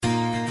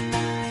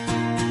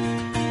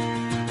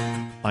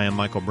I am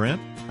Michael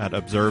Brent at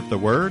Observe the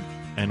Word,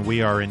 and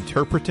we are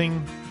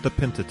interpreting the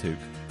Pentateuch.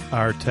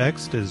 Our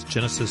text is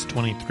Genesis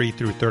 23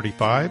 through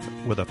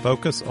 35, with a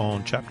focus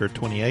on chapter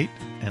 28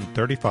 and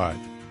 35.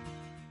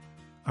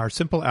 Our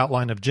simple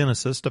outline of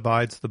Genesis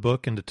divides the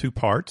book into two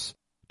parts.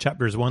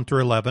 Chapters 1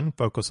 through 11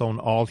 focus on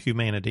all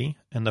humanity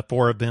and the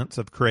four events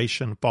of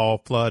creation, fall,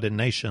 flood, and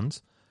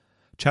nations.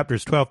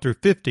 Chapters 12 through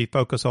 50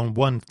 focus on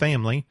one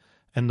family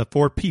and the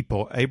four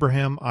people,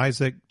 Abraham,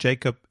 Isaac,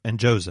 Jacob, and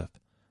Joseph.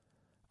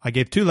 I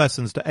gave two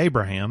lessons to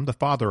Abraham, the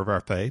father of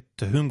our faith,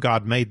 to whom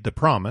God made the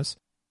promise.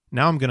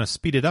 Now I'm going to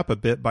speed it up a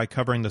bit by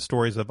covering the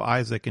stories of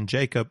Isaac and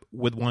Jacob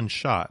with one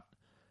shot.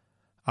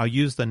 I'll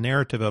use the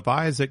narrative of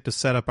Isaac to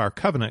set up our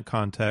covenant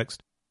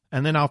context,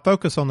 and then I'll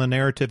focus on the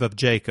narrative of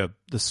Jacob,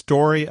 the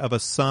story of a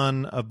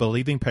son of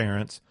believing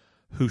parents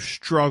who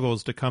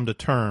struggles to come to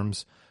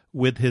terms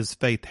with his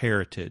faith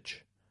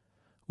heritage.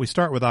 We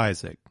start with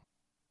Isaac.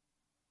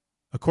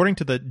 According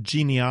to the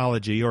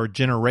genealogy or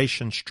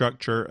generation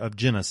structure of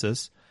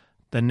Genesis,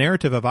 the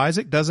narrative of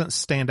Isaac doesn't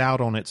stand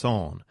out on its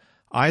own.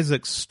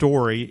 Isaac's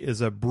story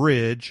is a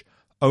bridge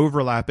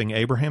overlapping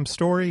Abraham's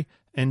story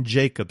and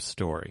Jacob's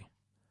story.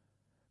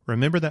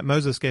 Remember that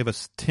Moses gave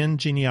us 10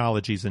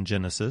 genealogies in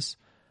Genesis.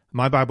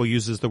 My Bible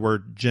uses the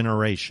word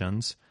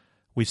generations.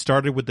 We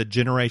started with the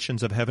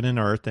generations of heaven and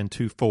earth in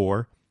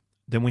 2:4.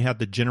 Then we had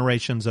the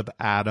generations of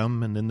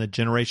Adam, and then the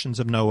generations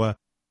of Noah,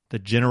 the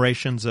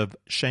generations of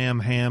Shem,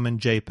 Ham, and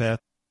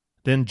Japheth,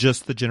 then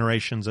just the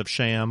generations of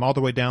Shem, all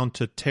the way down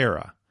to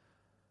Terah.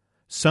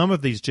 Some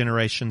of these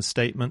generation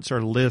statements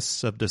are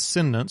lists of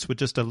descendants with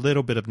just a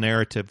little bit of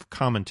narrative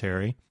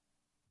commentary.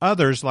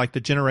 Others, like the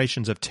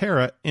generations of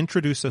Terah,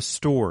 introduce a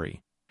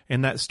story,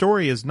 and that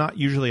story is not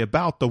usually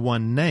about the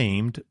one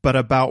named, but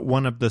about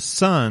one of the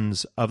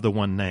sons of the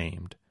one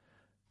named.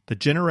 The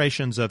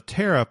generations of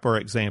Terah, for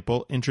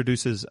example,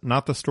 introduces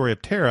not the story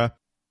of Terah,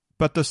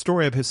 but the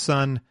story of his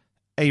son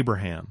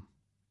Abraham.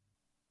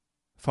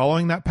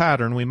 Following that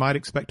pattern, we might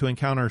expect to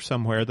encounter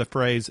somewhere the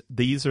phrase,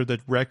 "These are the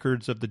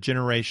records of the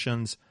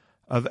generations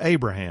of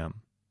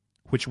Abraham,"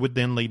 which would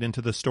then lead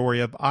into the story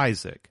of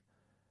Isaac.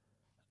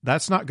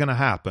 That's not going to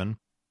happen.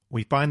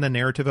 We find the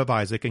narrative of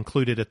Isaac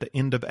included at the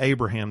end of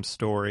Abraham's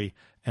story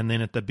and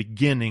then at the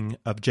beginning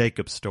of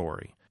Jacob's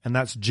story. And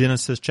that's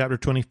Genesis chapter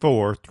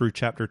 24 through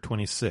chapter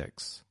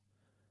 26.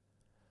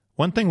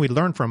 One thing we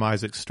learn from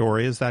Isaac's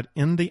story is that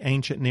in the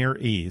ancient Near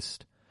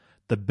East,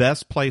 the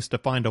best place to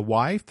find a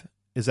wife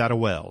is at a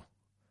well.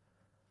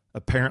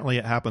 Apparently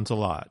it happens a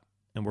lot,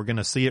 and we're going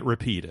to see it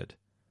repeated.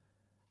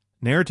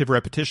 Narrative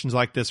repetitions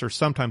like this are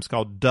sometimes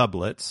called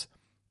doublets.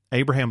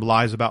 Abraham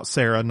lies about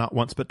Sarah not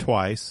once but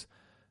twice.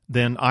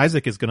 Then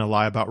Isaac is going to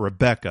lie about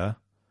Rebekah.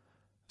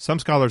 Some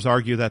scholars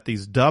argue that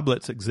these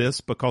doublets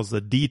exist because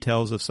the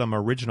details of some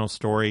original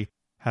story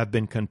have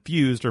been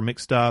confused or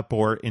mixed up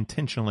or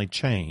intentionally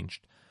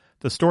changed.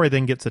 The story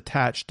then gets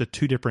attached to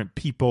two different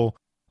people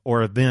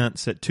or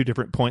events at two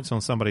different points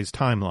on somebody's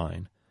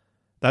timeline.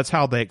 That's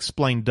how they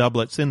explain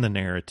doublets in the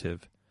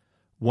narrative.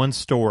 One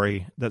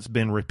story that's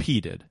been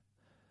repeated.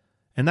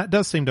 And that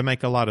does seem to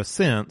make a lot of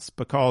sense,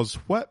 because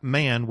what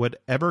man would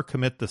ever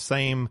commit the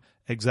same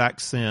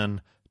exact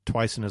sin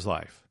twice in his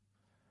life?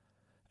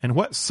 And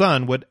what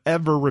son would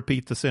ever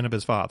repeat the sin of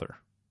his father?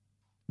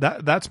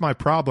 That's my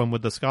problem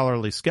with the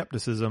scholarly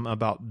skepticism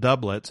about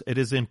doublets. It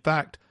is in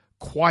fact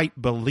quite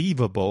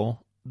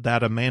believable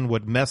that a man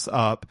would mess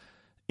up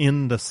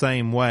in the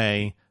same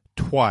way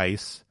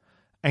twice,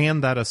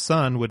 and that a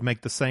son would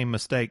make the same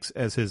mistakes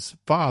as his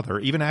father,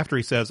 even after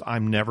he says,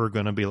 "I'm never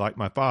going to be like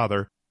my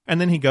father,"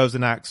 and then he goes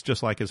and acts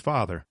just like his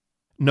father.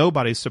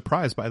 Nobody's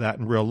surprised by that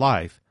in real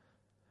life.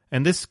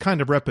 And this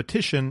kind of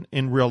repetition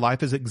in real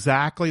life is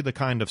exactly the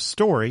kind of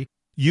story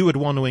you would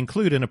want to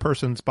include in a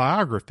person's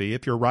biography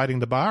if you're writing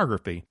the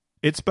biography.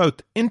 It's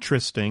both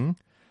interesting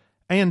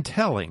and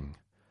telling.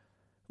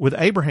 With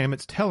Abraham,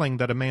 it's telling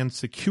that a man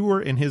secure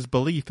in his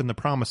belief in the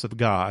promise of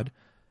God,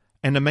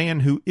 and a man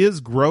who is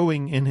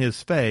growing in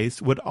his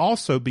faith, would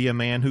also be a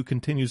man who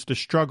continues to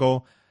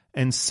struggle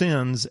and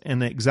sins in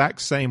the exact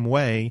same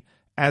way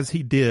as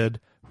he did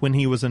when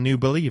he was a new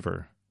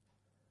believer.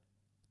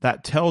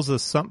 That tells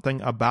us something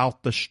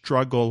about the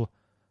struggle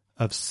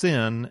of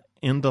sin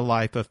in the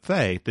life of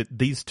faith, that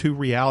these two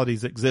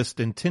realities exist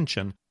in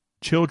tension.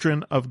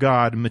 Children of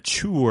God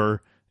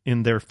mature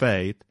in their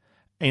faith,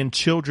 and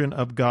children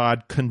of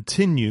God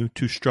continue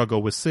to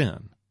struggle with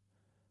sin.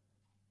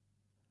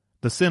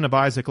 The sin of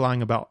Isaac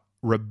lying about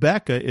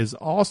Rebekah is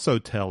also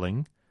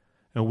telling,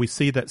 and we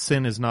see that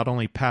sin is not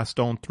only passed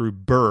on through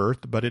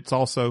birth, but it's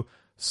also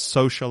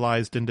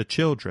socialized into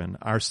children.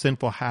 Our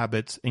sinful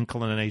habits,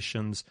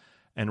 inclinations,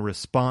 and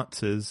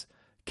responses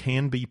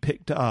can be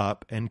picked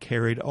up and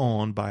carried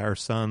on by our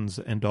sons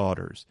and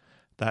daughters.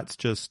 That's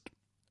just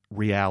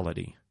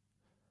reality.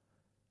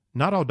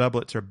 Not all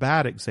doublets are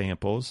bad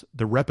examples.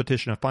 The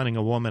repetition of finding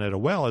a woman at a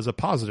well is a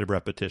positive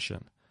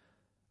repetition.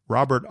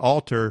 Robert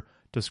Alter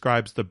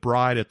describes the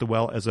bride at the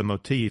well as a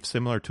motif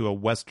similar to a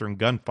Western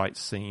gunfight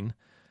scene.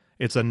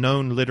 It's a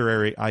known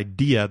literary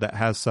idea that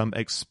has some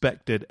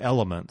expected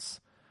elements.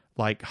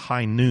 like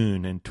High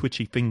Noon and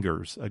Twitchy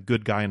Fingers, a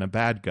good guy and a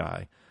bad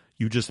guy.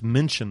 You just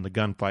mention the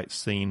gunfight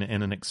scene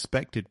and an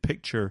expected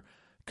picture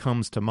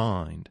comes to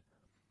mind.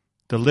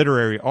 The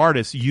literary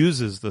artist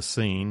uses the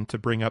scene to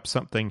bring up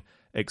something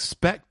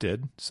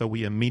expected, so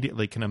we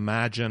immediately can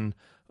imagine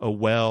a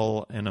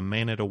well and a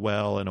man at a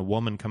well and a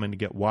woman coming to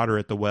get water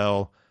at the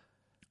well.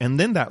 And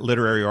then that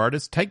literary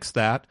artist takes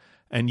that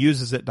and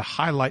uses it to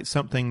highlight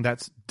something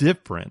that's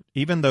different.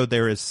 Even though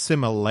there is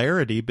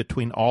similarity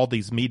between all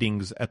these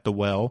meetings at the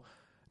well,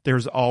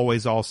 there's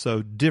always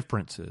also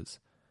differences.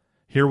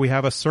 Here we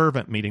have a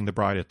servant meeting the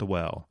bride at the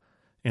well.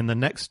 In the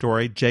next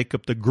story,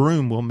 Jacob the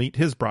groom will meet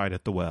his bride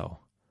at the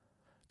well.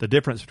 The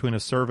difference between a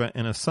servant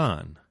and a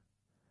son.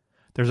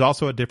 There's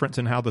also a difference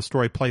in how the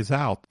story plays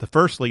out. The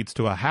first leads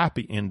to a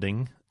happy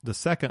ending. The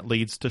second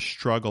leads to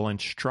struggle and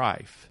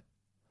strife.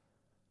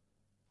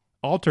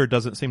 Alter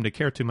doesn't seem to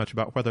care too much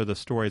about whether the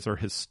stories are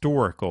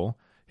historical.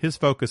 His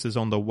focus is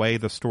on the way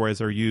the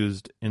stories are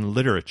used in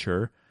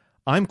literature.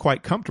 I'm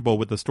quite comfortable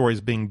with the stories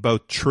being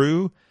both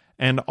true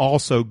and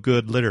also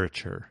good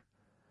literature.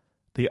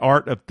 The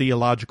art of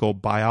theological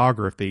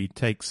biography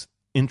takes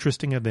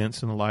interesting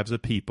events in the lives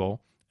of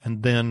people,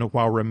 and then,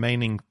 while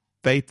remaining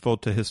faithful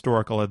to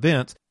historical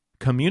events,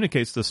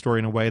 communicates the story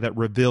in a way that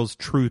reveals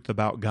truth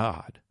about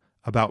God,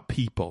 about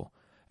people,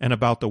 and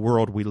about the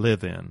world we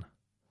live in.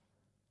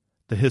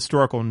 The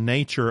historical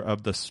nature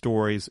of the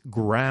stories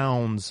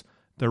grounds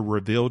the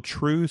revealed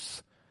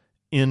truth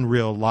in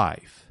real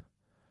life.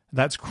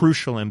 That's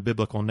crucial in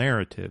biblical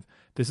narrative.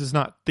 This is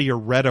not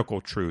theoretical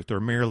truth or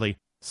merely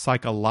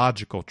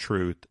psychological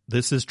truth.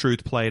 This is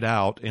truth played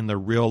out in the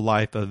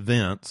real-life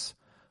events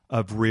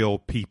of real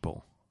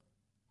people.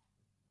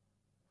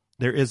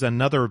 There is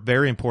another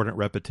very important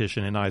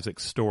repetition in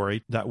Isaac's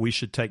story that we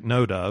should take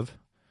note of.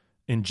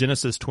 In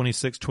Genesis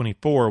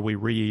 26:24, we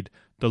read,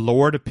 "The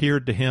Lord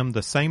appeared to him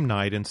the same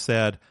night and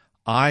said,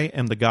 I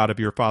am the God of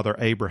your father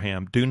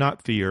Abraham. Do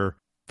not fear,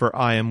 for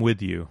I am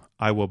with you.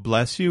 I will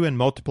bless you and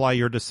multiply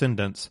your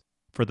descendants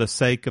for the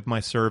sake of my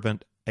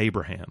servant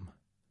Abraham."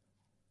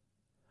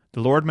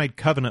 The Lord made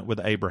covenant with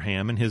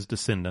Abraham and his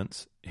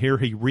descendants. Here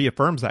he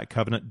reaffirms that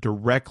covenant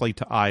directly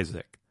to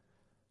Isaac.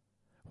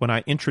 When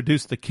I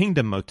introduced the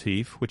kingdom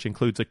motif, which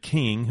includes a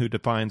king who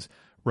defines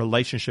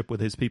relationship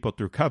with his people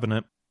through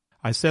covenant,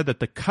 I said that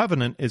the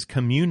covenant is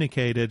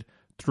communicated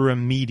through a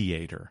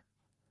mediator.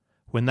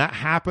 When that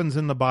happens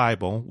in the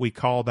Bible, we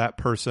call that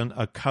person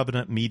a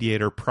covenant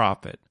mediator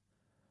prophet.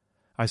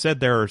 I said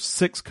there are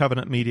 6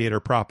 covenant mediator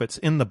prophets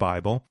in the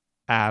Bible: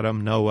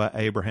 Adam, Noah,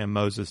 Abraham,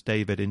 Moses,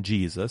 David, and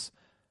Jesus.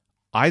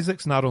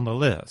 Isaac's not on the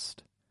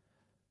list.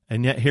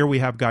 And yet here we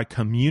have God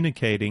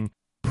communicating,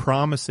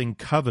 promising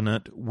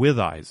covenant with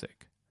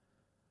Isaac.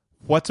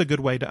 What's a good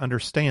way to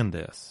understand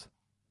this?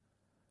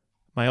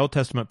 My Old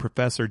Testament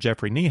professor,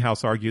 Jeffrey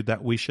Niehaus, argued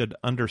that we should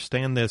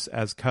understand this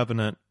as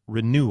covenant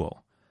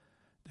renewal.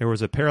 There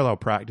was a parallel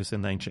practice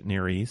in the ancient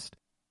Near East.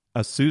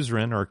 A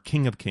suzerain, or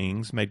king of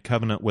kings, made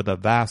covenant with a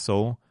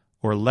vassal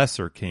or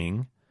lesser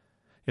king.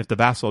 If the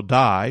vassal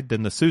died,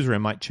 then the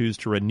suzerain might choose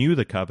to renew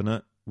the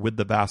covenant with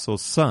the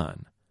vassal's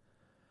son.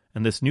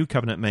 And this new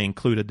covenant may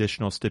include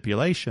additional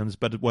stipulations,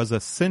 but it was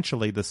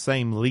essentially the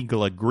same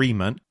legal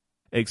agreement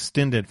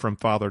extended from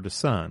father to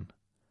son.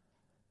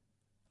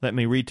 Let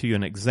me read to you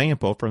an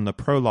example from the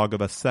prologue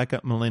of a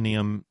 2nd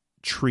millennium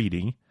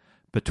treaty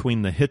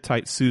between the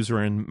Hittite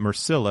suzerain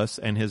Mursilis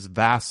and his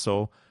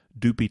vassal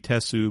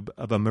Dupitesub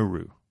of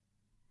Amuru.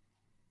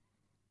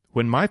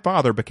 "When my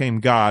father became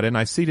God and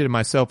I seated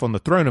myself on the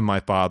throne of my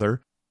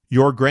father,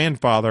 your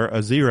grandfather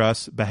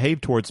Azirus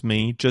behaved towards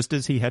me just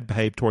as he had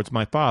behaved towards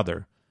my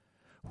father.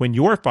 When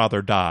your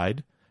father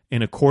died,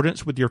 in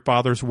accordance with your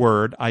father's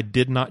word, I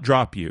did not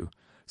drop you.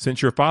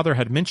 Since your father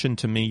had mentioned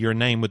to me your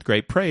name with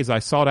great praise, I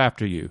sought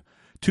after you.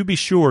 To be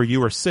sure,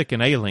 you are sick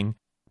and ailing,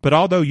 but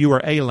although you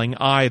are ailing,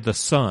 I, the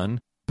son,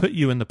 put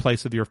you in the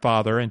place of your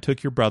father and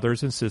took your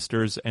brothers and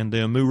sisters and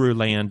the Amuru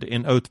land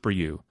in oath for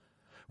you.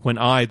 When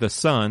I, the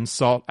son,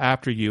 sought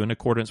after you in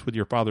accordance with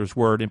your father's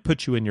word and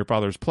put you in your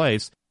father's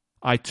place,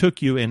 I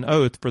took you in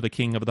oath for the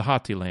king of the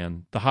Hatti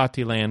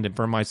land, and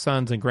for my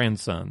sons and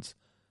grandsons.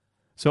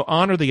 So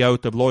honor the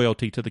oath of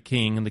loyalty to the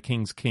king and the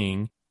king's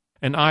king,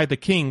 and I, the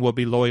king, will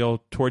be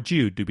loyal towards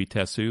you,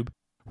 Dubitesub.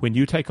 When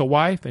you take a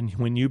wife, and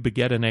when you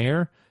beget an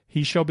heir,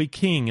 he shall be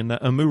king in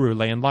the Amuru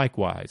land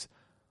likewise.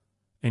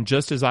 And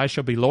just as I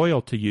shall be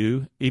loyal to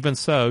you, even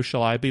so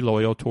shall I be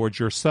loyal towards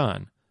your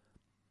son.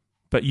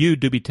 But you,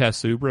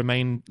 Dubitesub,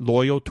 remain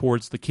loyal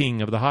towards the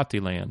king of the Hatti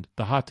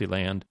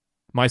land,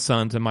 my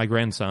sons and my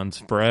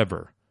grandsons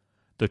forever.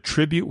 The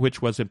tribute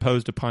which was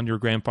imposed upon your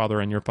grandfather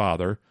and your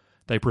father,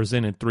 they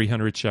presented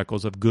 300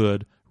 shekels of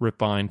good,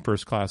 refined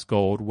first-class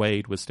gold,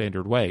 weighed with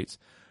standard weights.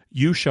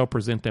 You shall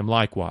present them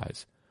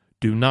likewise.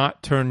 Do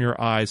not turn your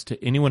eyes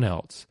to anyone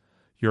else.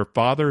 Your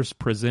fathers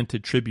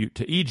presented tribute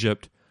to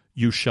Egypt.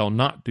 You shall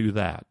not do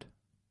that."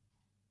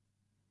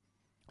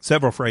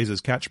 Several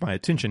phrases catch my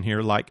attention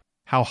here, like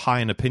how high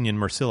an opinion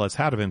Mursilis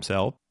had of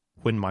himself,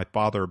 "when my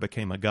father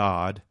became a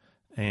god,"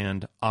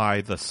 and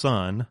 "I, the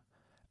son,"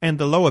 and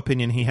the low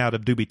opinion he had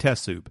of Dubi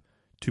Teshub,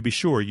 to be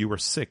sure you were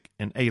sick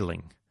and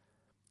ailing,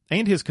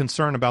 and his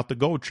concern about the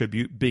gold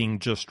tribute being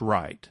just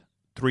right,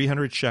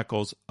 300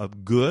 shekels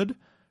of good,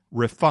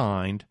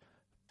 refined,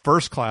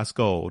 first-class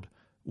gold,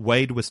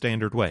 weighed with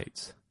standard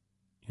weights.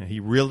 He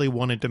really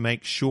wanted to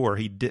make sure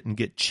he didn't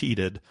get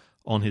cheated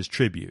on his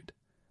tribute.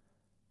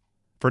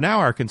 For now,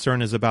 our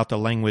concern is about the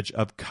language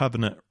of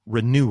covenant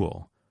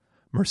renewal.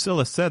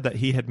 Marcellus said that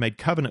he had made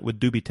covenant with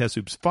Dubi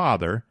Teshub's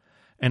father,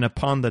 and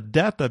upon the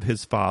death of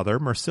his father,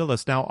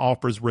 Marcellus now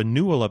offers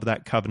renewal of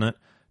that covenant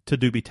to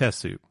Dubi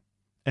Teshub,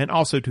 and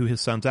also to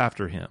his sons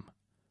after him.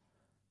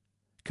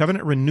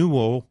 Covenant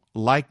renewal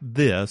like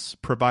this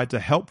provides a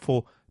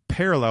helpful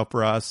parallel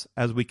for us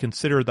as we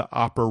consider the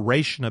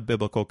operation of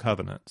biblical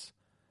covenants.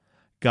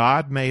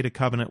 God made a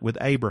covenant with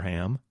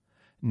Abraham.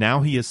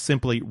 Now he is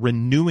simply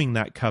renewing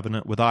that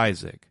covenant with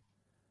Isaac.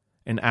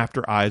 And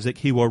after Isaac,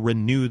 he will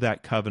renew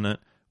that covenant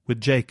with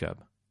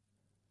Jacob.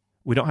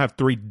 We don't have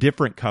three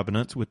different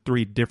covenants with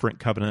three different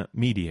covenant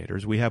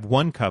mediators. We have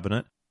one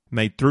covenant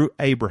made through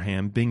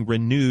Abraham being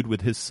renewed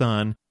with his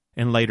son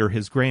and later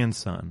his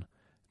grandson.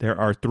 There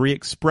are three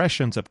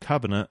expressions of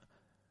covenant,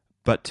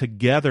 but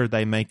together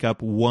they make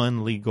up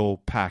one legal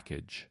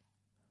package.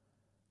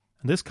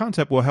 And this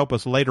concept will help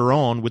us later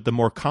on with the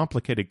more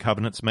complicated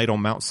covenants made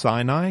on Mount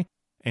Sinai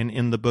and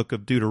in the book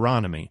of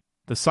Deuteronomy.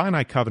 The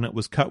Sinai covenant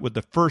was cut with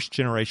the first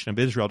generation of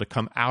Israel to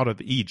come out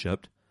of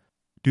Egypt.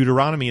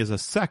 Deuteronomy is a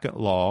second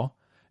law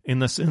in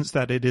the sense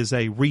that it is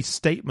a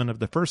restatement of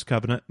the first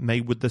covenant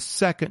made with the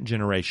second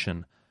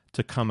generation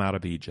to come out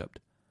of Egypt.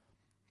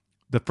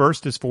 The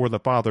first is for the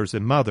fathers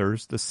and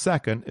mothers. The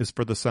second is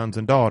for the sons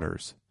and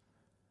daughters.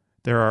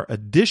 There are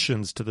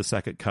additions to the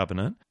second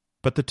covenant,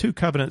 but the two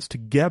covenants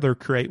together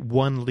create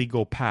one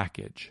legal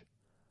package.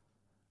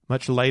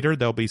 Much later,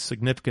 there'll be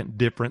significant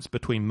difference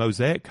between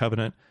Mosaic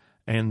covenant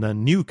and the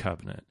new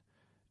covenant.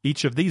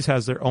 Each of these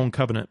has their own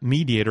covenant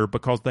mediator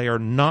because they are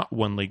not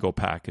one legal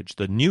package.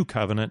 The new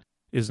covenant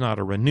is not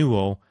a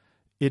renewal,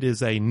 it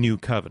is a new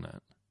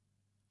covenant.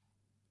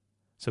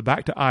 So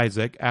back to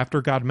Isaac,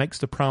 after God makes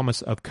the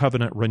promise of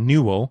covenant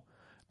renewal,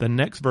 the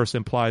next verse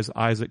implies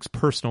Isaac's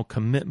personal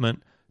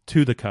commitment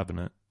to the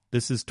covenant.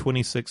 This is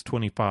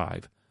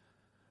 26:25.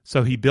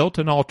 So he built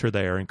an altar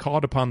there and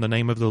called upon the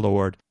name of the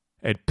Lord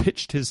and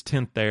pitched his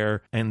tent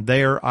there, and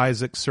there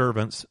Isaac's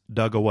servants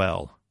dug a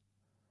well.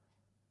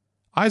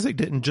 Isaac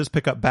didn't just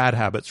pick up bad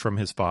habits from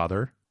his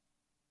father.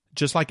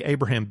 Just like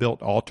Abraham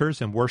built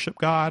altars and worshiped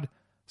God,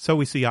 so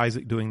we see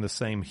Isaac doing the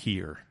same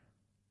here.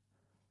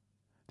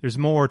 There's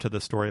more to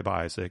the story of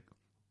Isaac,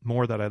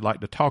 more that I'd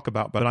like to talk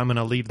about, but I'm going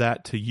to leave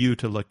that to you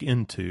to look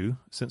into.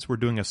 Since we're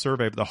doing a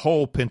survey of the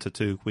whole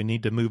Pentateuch, we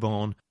need to move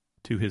on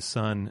to his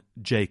son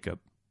Jacob.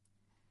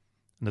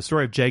 And the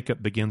story of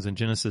Jacob begins in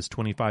Genesis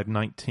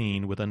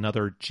 25:19 with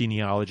another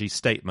genealogy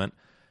statement.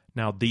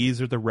 Now these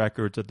are the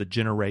records of the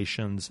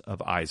generations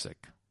of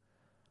Isaac.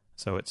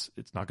 So it's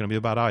not going to be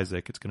about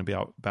Isaac, it's going to be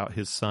about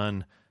his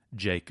son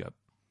Jacob.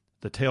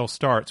 The tale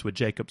starts with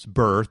Jacob's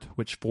birth,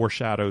 which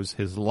foreshadows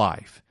his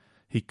life.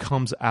 He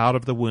comes out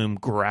of the womb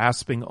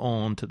grasping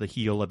on to the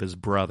heel of his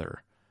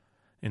brother.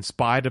 In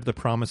spite of the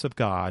promise of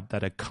God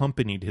that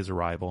accompanied his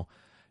arrival,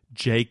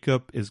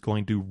 Jacob is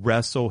going to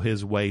wrestle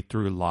his way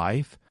through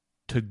life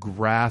to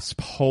grasp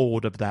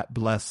hold of that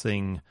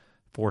blessing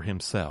for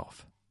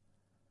himself.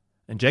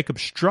 And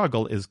Jacob's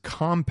struggle is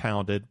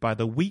compounded by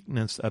the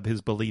weakness of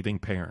his believing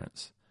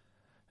parents.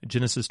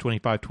 Genesis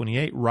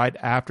 25:28, right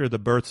after the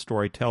birth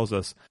story, tells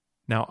us,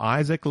 now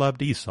Isaac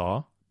loved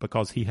Esau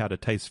because he had a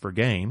taste for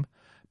game,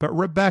 but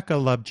Rebekah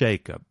loved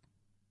Jacob.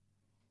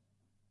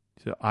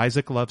 So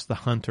Isaac loves the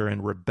hunter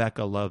and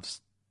Rebekah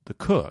loves the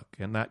cook,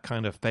 and that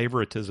kind of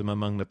favoritism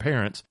among the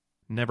parents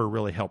never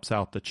really helps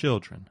out the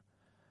children.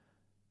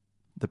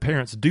 The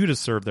parents do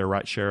deserve their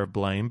right share of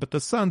blame, but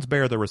the sons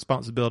bear the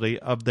responsibility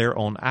of their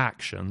own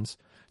actions.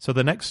 So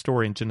the next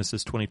story in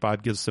Genesis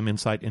 25 gives some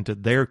insight into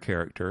their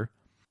character.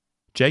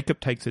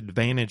 Jacob takes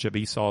advantage of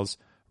Esau's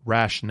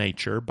rash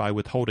nature by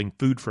withholding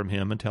food from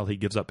him until he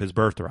gives up his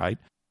birthright.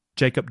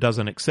 Jacob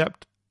doesn't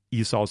accept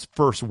Esau's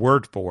first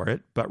word for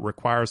it, but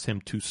requires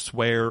him to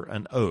swear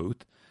an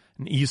oath.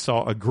 And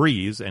Esau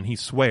agrees, and he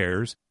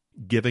swears,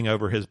 giving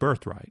over his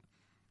birthright.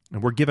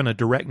 And we're given a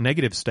direct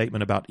negative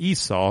statement about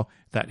Esau,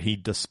 that he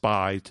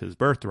despised his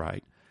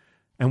birthright.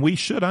 And we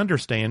should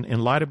understand,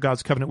 in light of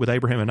God's covenant with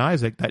Abraham and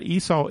Isaac, that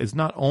Esau is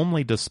not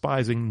only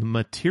despising the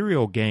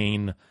material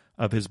gain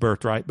of his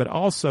birthright, but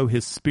also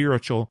his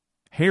spiritual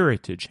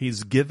heritage.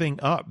 He's giving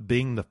up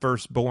being the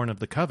firstborn of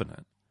the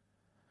covenant.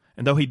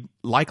 And though he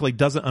likely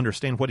doesn't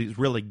understand what he's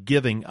really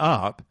giving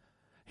up,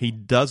 he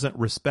doesn't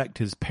respect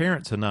his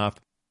parents enough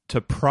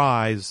to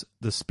prize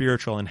the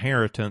spiritual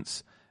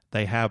inheritance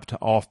they have to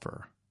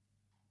offer.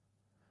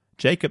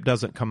 Jacob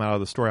doesn't come out of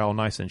the story all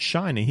nice and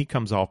shiny. He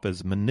comes off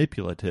as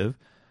manipulative.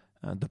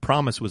 The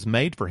promise was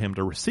made for him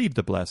to receive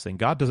the blessing.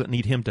 God doesn't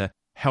need him to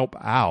help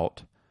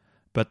out,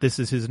 but this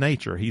is his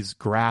nature. He's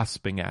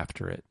grasping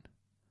after it.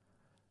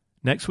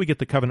 Next, we get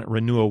the covenant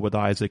renewal with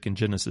Isaac in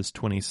Genesis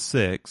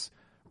 26.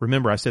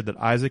 Remember, I said that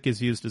Isaac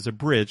is used as a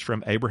bridge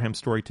from Abraham's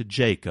story to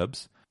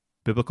Jacob's.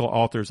 Biblical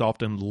authors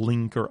often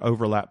link or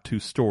overlap two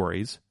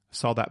stories. I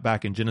saw that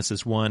back in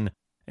Genesis 1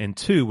 and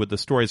 2 with the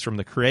stories from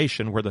the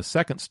creation, where the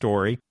second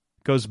story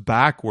goes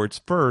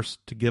backwards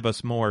first to give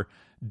us more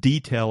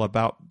detail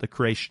about the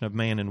creation of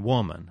man and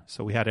woman.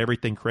 So we had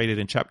everything created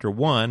in chapter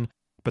 1,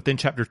 but then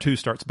chapter 2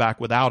 starts back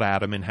without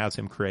Adam and has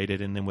him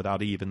created, and then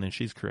without Eve, and then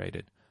she's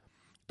created.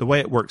 The way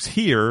it works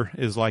here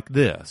is like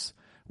this.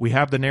 We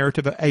have the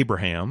narrative of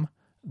Abraham,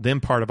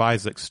 then part of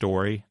Isaac's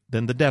story,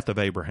 then the death of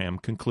Abraham,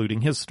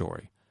 concluding his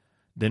story.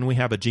 Then we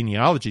have a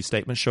genealogy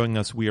statement showing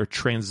us we are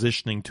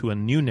transitioning to a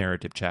new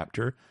narrative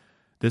chapter.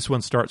 This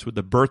one starts with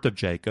the birth of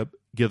Jacob,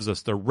 gives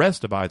us the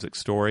rest of Isaac's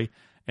story,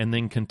 and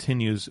then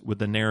continues with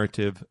the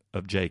narrative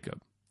of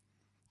Jacob.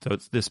 So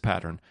it's this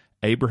pattern: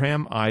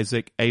 Abraham,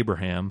 Isaac,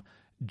 Abraham,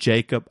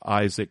 Jacob,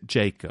 Isaac,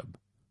 Jacob.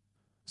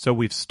 So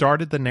we've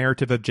started the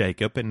narrative of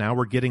Jacob, and now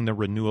we're getting the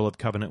renewal of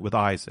covenant with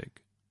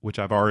Isaac, which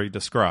I've already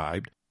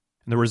described.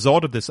 And the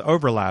result of this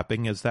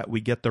overlapping is that we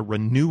get the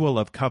renewal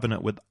of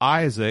covenant with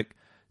Isaac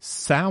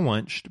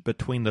sandwiched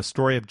between the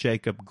story of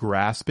Jacob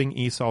grasping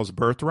Esau's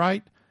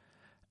birthright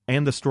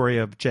and the story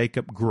of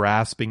Jacob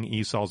grasping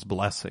Esau's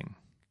blessing.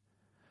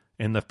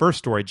 In the first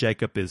story,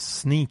 Jacob is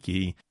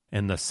sneaky.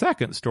 In the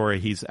second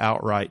story, he's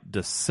outright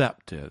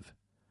deceptive.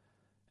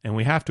 And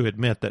we have to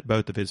admit that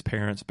both of his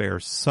parents bear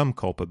some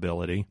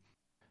culpability.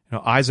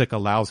 Isaac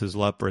allows his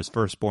love for his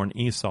firstborn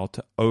Esau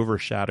to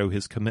overshadow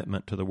his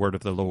commitment to the word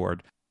of the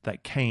Lord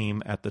that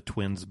came at the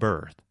twins'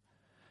 birth.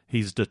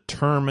 He's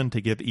determined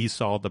to give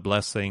Esau the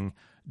blessing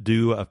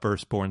due a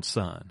firstborn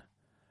son.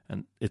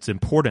 And it's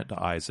important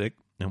to Isaac,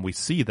 and we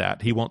see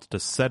that. He wants to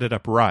set it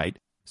up right,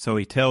 so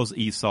he tells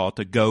Esau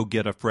to go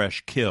get a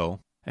fresh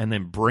kill and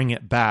then bring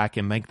it back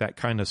and make that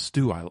kind of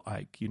stew I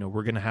like.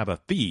 We're going to have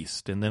a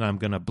feast, and then I'm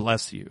going to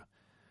bless you.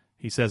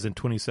 He says in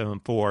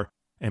 27:4,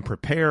 "And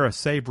prepare a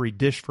savory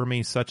dish for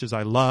me such as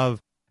I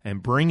love,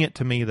 and bring it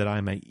to me that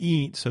I may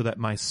eat, so that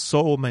my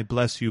soul may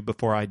bless you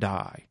before I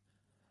die."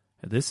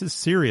 This is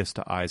serious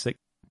to Isaac,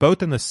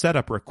 both in the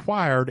setup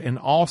required and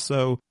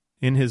also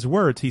in his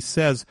words. He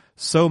says,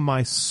 "So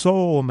my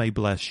soul may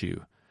bless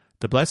you."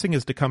 The blessing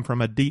is to come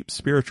from a deep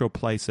spiritual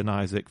place in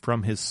Isaac,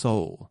 from his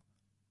soul.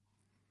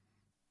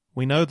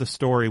 We know the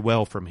story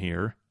well from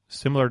here.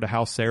 Similar to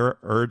how Sarah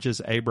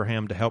urges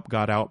Abraham to help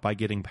God out by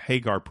getting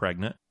Hagar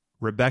pregnant,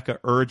 Rebekah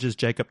urges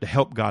Jacob to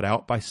help God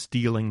out by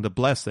stealing the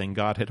blessing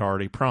God had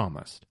already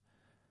promised.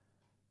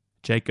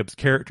 Jacob's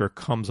character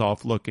comes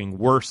off looking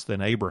worse than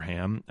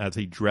Abraham as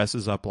he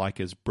dresses up like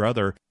his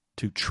brother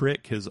to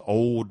trick his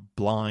old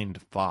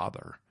blind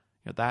father.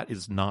 That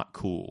is not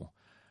cool,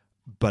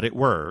 but it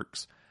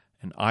works,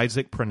 and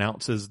Isaac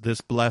pronounces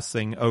this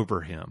blessing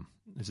over him.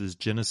 This is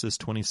Genesis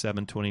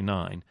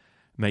 27:29.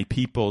 "May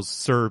peoples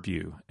serve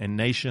you, and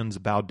nations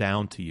bow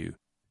down to you.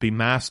 Be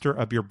master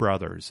of your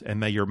brothers, and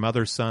may your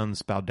mother's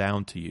sons bow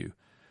down to you.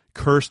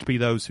 Cursed be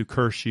those who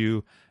curse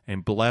you,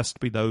 and blessed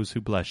be those who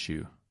bless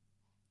you."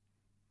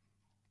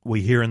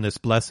 We hear in this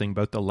blessing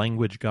both the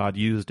language God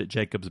used at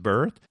Jacob's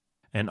birth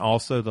and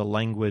also the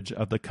language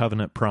of the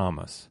covenant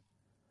promise.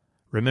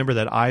 Remember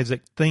that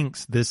Isaac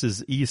thinks this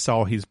is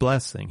Esau he's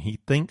blessing. He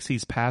thinks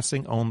he's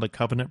passing on the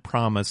covenant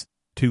promise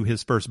to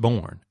his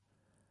firstborn.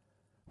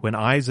 When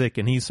Isaac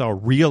and Esau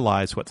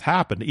realize what's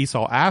happened,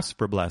 Esau asks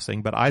for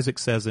blessing, but Isaac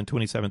says in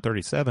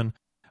 27:37,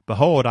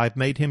 "Behold, I've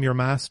made him your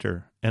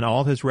master, and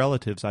all his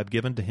relatives I've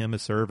given to him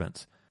as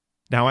servants.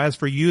 Now as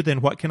for you,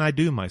 then what can I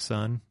do, my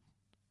son?"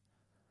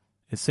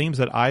 It seems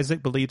that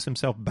Isaac believes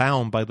himself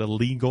bound by the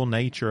legal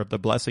nature of the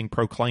blessing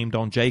proclaimed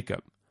on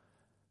Jacob.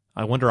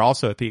 I wonder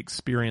also if he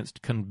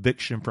experienced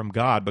conviction from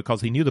God because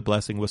he knew the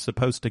blessing was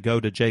supposed to go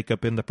to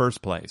Jacob in the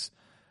first place,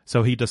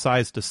 so he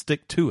decides to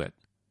stick to it.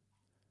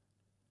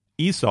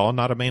 Esau,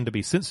 not a man to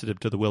be sensitive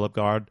to the will of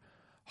God,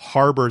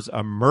 harbors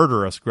a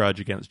murderous grudge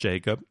against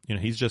Jacob.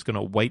 He's just going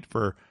to wait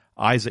for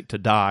Isaac to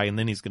die, and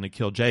then he's going to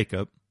kill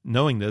Jacob.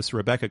 Knowing this,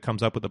 Rebekah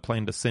comes up with a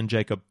plan to send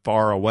Jacob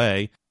far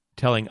away,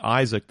 telling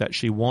Isaac that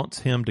she wants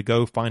him to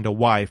go find a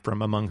wife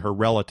from among her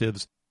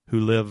relatives who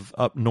live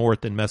up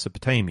north in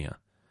Mesopotamia.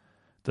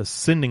 The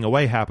sending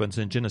away happens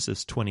in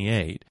Genesis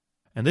 28,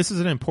 and this is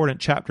an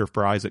important chapter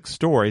for Isaac's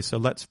story, so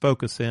let's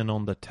focus in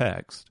on the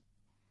text.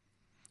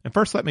 And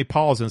first, let me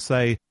pause and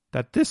say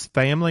that this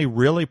family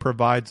really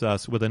provides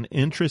us with an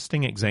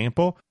interesting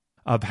example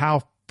of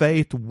how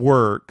faith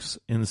works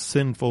in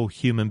sinful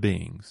human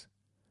beings.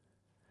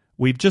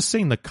 We've just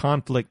seen the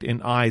conflict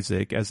in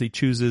Isaac as he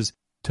chooses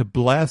to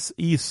bless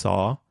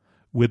Esau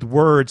with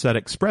words that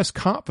express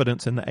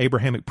confidence in the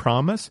Abrahamic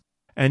promise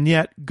and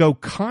yet go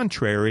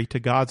contrary to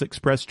God's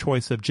express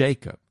choice of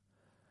Jacob.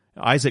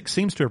 Isaac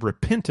seems to have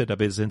repented of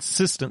his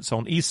insistence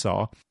on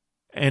Esau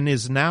and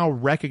is now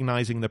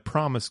recognizing the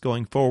promise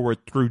going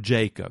forward through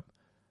Jacob.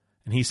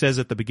 And he says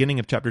at the beginning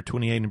of chapter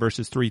 28 in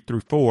verses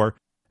 3-4,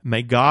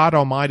 "May God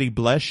Almighty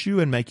bless you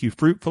and make you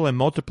fruitful and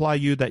multiply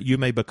you, that you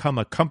may become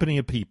a company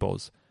of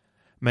peoples.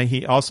 May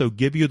he also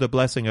give you the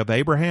blessing of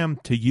Abraham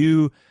to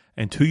you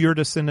and to your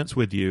descendants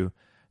with you,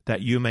 that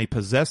you may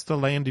possess the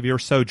land of your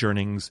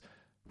sojournings,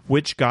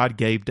 which God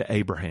gave to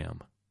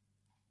Abraham.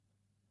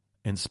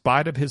 In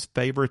spite of his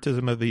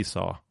favoritism of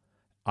Esau,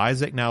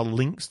 Isaac now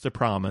links the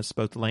promise,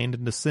 both land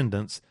and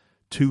descendants,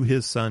 to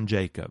his son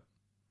Jacob.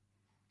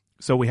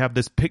 So we have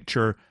this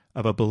picture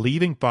of a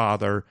believing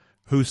father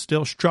who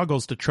still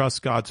struggles to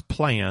trust God's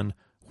plan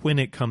when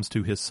it comes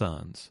to his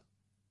sons.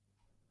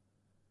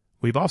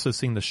 We've also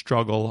seen the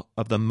struggle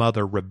of the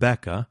mother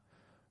Rebekah.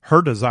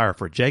 Her desire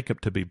for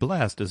Jacob to be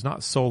blessed is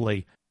not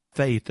solely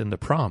faith in the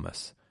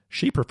promise.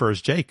 She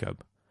prefers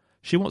Jacob.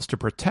 She wants to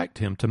protect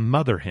him, to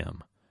mother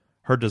him.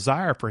 Her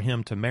desire for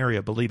him to marry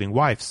a believing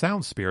wife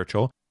sounds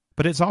spiritual,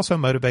 but it's also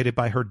motivated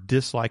by her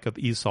dislike of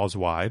Esau's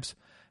wives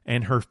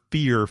and her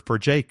fear for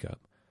Jacob.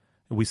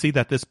 We see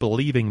that this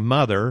believing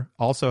mother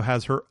also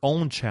has her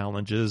own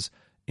challenges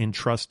in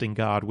trusting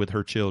God with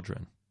her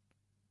children.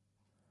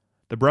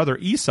 The brother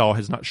Esau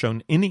has not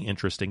shown any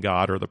interest in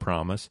God or the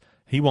promise.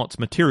 He wants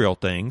material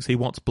things. He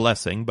wants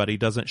blessing, but he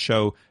doesn't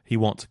show he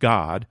wants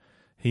God.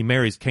 He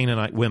marries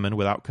Canaanite women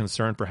without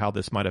concern for how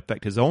this might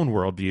affect his own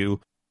worldview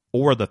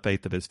or the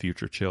faith of his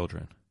future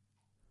children.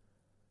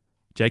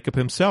 Jacob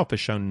himself has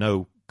shown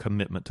no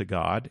commitment to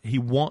God. He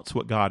wants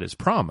what God has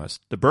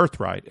promised, the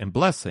birthright and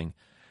blessing,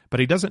 but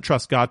he doesn't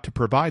trust God to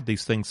provide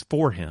these things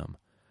for him.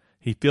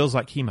 He feels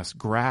like he must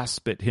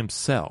grasp it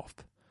himself.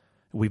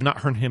 We've not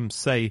heard him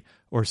say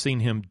or seen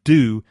him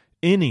do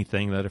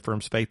anything that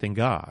affirms faith in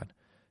God.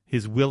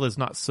 His will is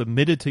not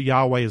submitted to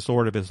Yahweh as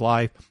Lord of his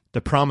life.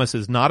 The promise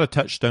is not a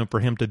touchstone for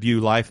him to view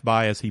life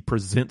by as he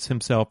presents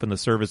himself in the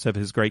service of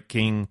his great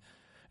king.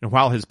 And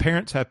while his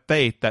parents have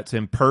faith that's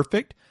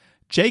imperfect,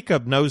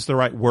 Jacob knows the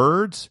right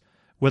words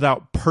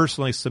without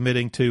personally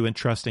submitting to and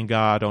trusting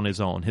God on his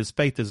own. His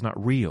faith is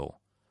not real.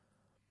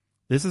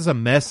 This is a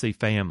messy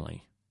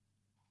family.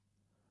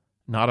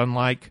 Not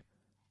unlike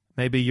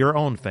maybe your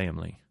own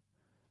family,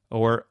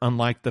 or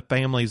unlike the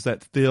families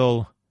that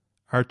fill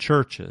our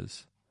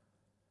churches.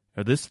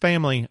 Now, this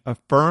family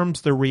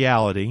affirms the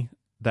reality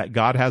that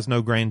God has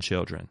no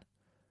grandchildren.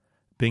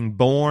 Being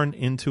born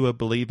into a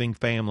believing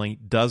family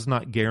does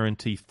not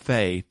guarantee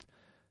faith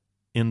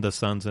in the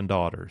sons and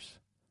daughters.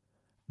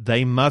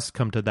 They must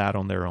come to that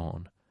on their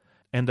own.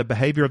 And the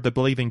behavior of the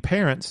believing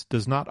parents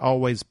does not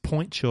always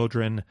point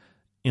children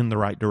in the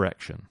right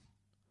direction.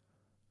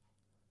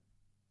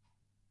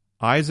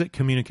 Isaac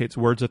communicates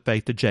words of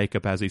faith to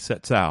Jacob as he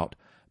sets out,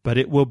 but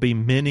it will be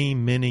many,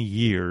 many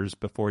years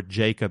before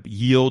Jacob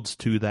yields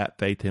to that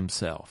faith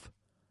himself.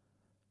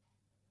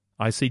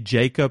 I see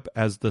Jacob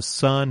as the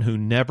son who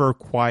never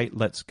quite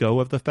lets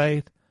go of the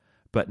faith,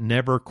 but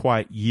never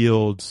quite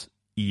yields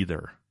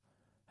either.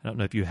 I don't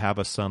know if you have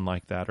a son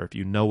like that or if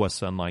you know a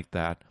son like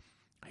that.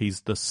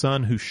 He's the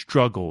son who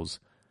struggles,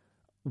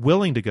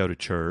 willing to go to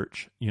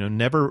church,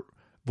 never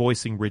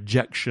voicing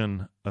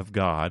rejection of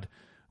God,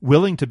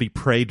 willing to be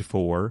prayed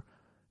for,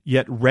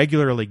 yet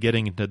regularly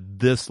getting into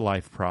this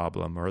life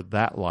problem or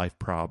that life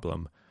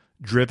problem,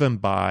 driven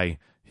by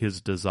his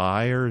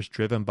desires,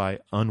 driven by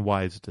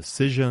unwise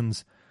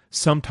decisions,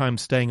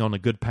 sometimes staying on a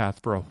good path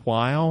for a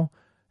while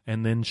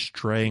and then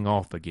straying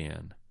off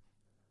again.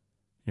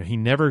 He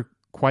never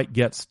quite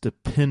gets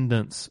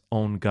dependence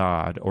on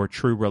God or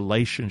true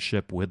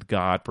relationship with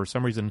God. For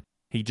some reason,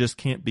 he just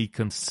can't be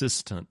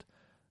consistent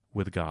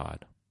with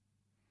God.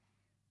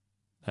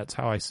 That's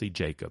how I see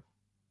Jacob.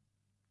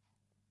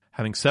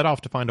 Having set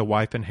off to find a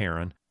wife in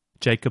Haran,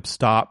 Jacob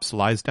stops,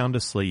 lies down to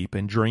sleep,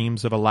 and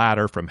dreams of a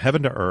ladder from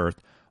heaven to earth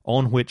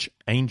on which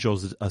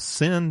angels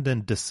ascend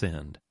and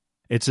descend.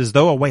 It's as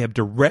though a way of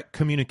direct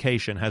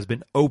communication has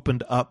been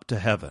opened up to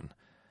heaven.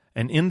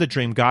 And in the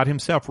dream, God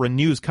himself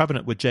renews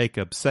covenant with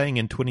Jacob, saying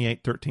in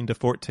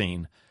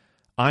 28:13-14,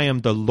 I am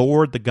the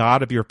Lord, the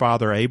God of your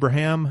father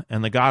Abraham,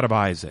 and the God of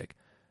Isaac.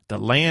 The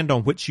land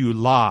on which you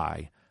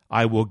lie,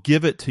 I will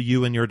give it to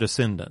you and your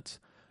descendants.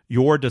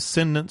 Your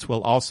descendants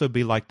will also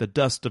be like the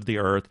dust of the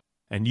earth,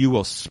 and you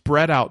will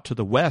spread out to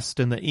the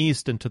west and the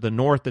east and to the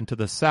north and to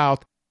the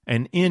south,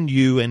 and in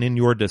you and in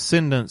your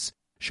descendants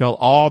shall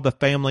all the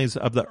families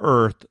of the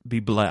earth be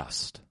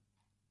blessed.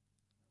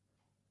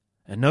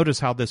 And notice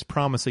how this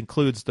promise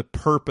includes the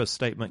purpose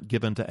statement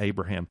given to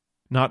Abraham.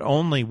 Not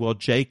only will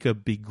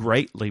Jacob be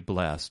greatly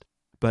blessed,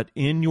 but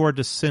in your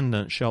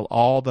descendants shall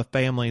all the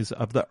families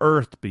of the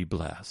earth be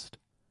blessed.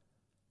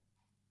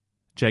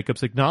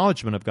 Jacob's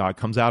acknowledgement of God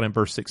comes out in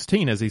verse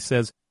 16 as he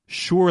says,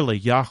 surely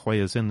Yahweh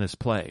is in this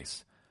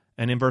place.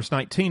 And in verse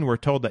 19, we're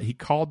told that he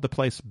called the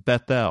place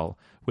Bethel,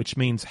 which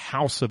means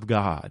house of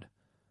God.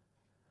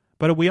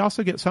 But we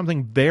also get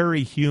something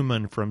very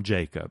human from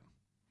Jacob.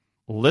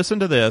 Listen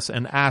to this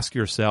and ask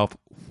yourself,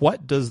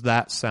 what does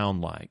that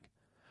sound like?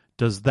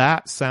 Does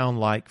that sound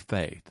like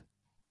faith?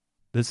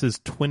 This is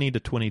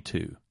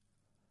 20-22.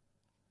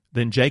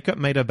 Then Jacob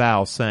made a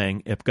vow,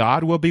 saying, if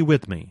God will be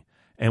with me,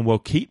 and will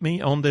keep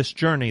me on this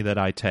journey that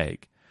I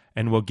take,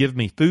 and will give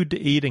me food to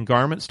eat and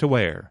garments to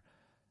wear,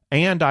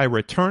 and I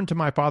return to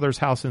my father's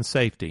house in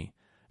safety,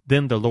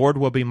 then the Lord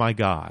will be my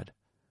God.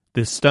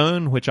 This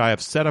stone which I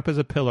have set up as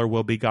a pillar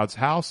will be God's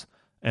house,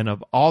 and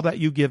of all that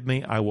you give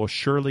me, I will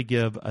surely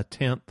give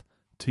 1/10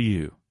 to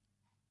you.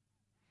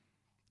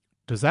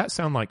 Does that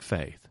sound like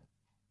faith?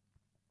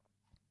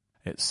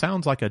 It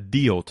sounds like a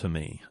deal to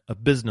me, a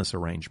business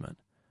arrangement.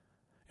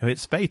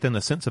 It's faith in the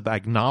sense of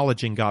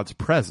acknowledging God's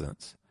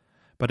presence,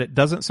 but it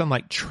doesn't sound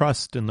like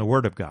trust in the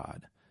Word of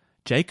God.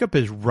 Jacob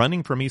is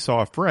running from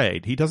Esau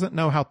afraid. He doesn't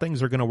know how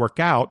things are going to work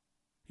out.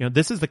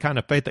 This is the kind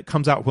of faith that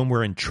comes out when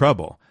we're in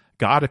trouble.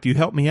 God, if you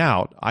help me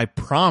out, I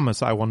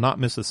promise I will not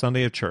miss a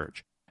Sunday of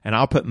church, and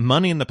I'll put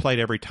money in the plate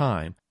every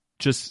time.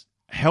 Just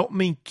help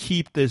me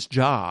keep this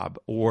job,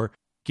 or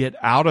get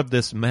out of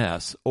this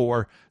mess,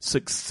 or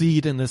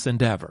succeed in this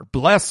endeavor.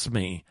 Bless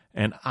me,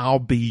 and I'll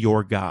be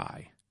your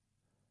guy.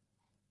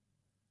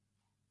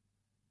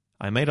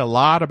 I made a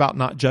lot about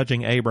not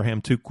judging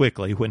Abraham too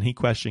quickly when he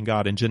questioned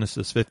God in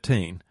Genesis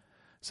 15.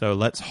 So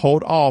let's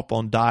hold off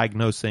on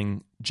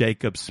diagnosing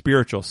Jacob's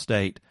spiritual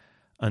state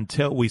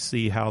until we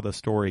see how the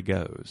story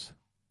goes.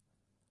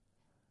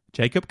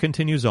 Jacob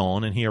continues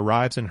on, and he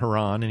arrives in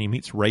Haran, and he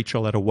meets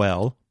Rachel at a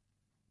well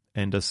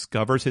and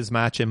discovers his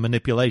match in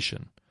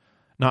manipulation.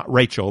 Not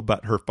Rachel,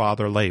 but her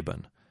father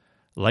Laban.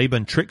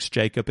 Laban tricks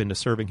Jacob into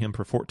serving him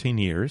for 14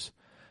 years.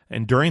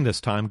 And during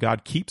this time,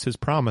 God keeps his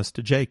promise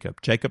to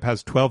Jacob. Jacob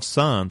has 12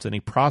 sons, and he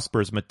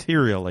prospers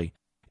materially,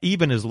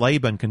 even as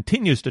Laban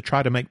continues to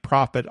try to make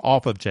profit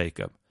off of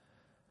Jacob.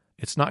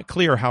 It's not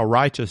clear how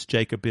righteous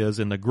Jacob is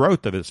in the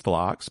growth of his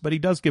flocks, but he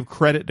does give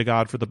credit to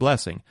God for the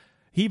blessing.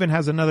 He even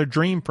has another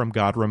dream from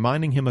God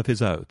reminding him of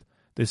his oath.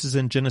 This is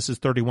in Genesis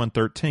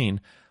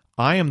 31:13.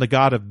 I am the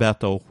God of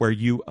Bethel, where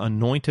you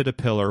anointed a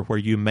pillar, where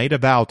you made a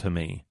vow to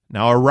me.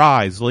 Now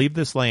arise, leave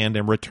this land,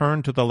 and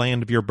return to the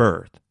land of your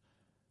birth.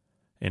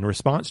 In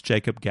response,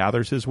 Jacob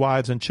gathers his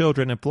wives and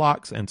children and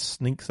flocks and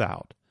sneaks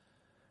out.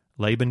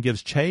 Laban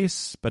gives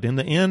chase, but in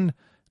the end,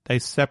 they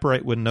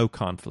separate with no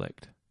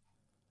conflict.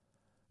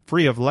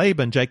 Free of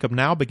Laban, Jacob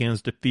now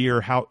begins to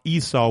fear how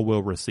Esau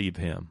will receive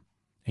him.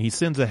 He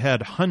sends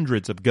ahead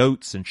hundreds of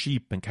goats and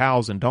sheep and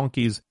cows and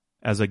donkeys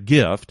as a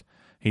gift.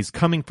 He's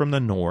coming from the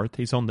north.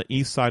 He's on the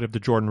east side of the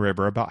Jordan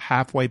River, about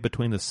halfway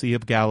between the Sea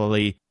of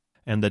Galilee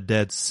and the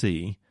Dead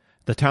Sea.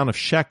 The town of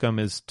Shechem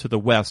is to the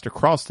west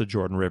across the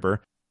Jordan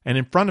River, and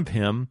in front of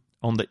him,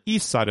 on the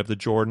east side of the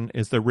Jordan,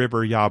 is the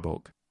river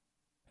Yabok.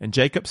 And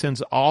Jacob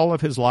sends all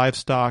of his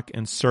livestock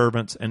and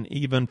servants and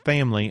even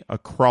family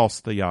across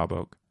the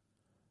Yabok.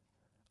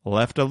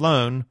 Left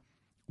alone,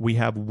 we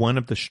have one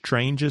of the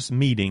strangest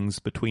meetings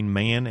between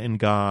man and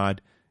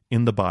God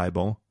in the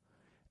Bible,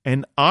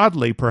 and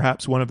oddly,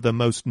 perhaps one of the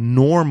most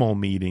normal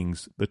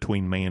meetings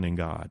between man and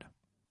God.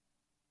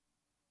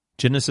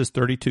 Genesis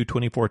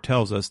 32:24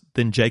 tells us,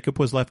 Then Jacob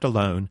was left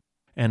alone,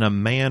 and a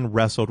man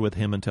wrestled with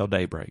him until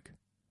daybreak.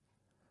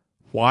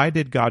 Why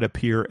did God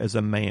appear as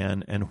a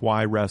man, and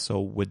why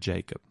wrestle with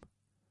Jacob?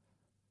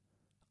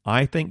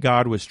 I think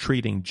God was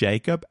treating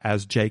Jacob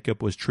as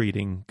Jacob was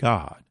treating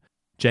God.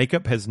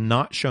 Jacob has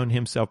not shown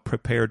himself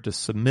prepared to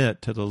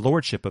submit to the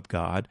lordship of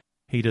God.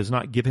 He does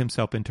not give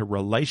himself into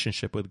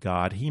relationship with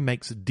God. He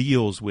makes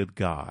deals with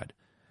God,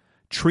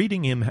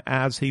 treating him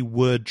as he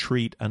would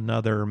treat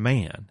another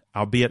man,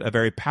 albeit a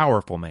very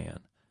powerful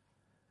man.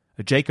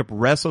 Jacob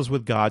wrestles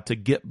with God to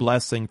get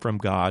blessing from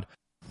God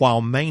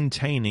while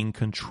maintaining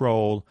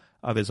control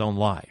of his own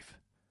life.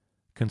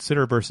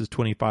 Consider verses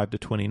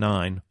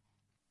 25-29.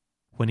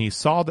 When he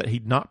saw that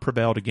he'd not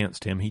prevailed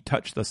against him, he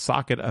touched the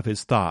socket of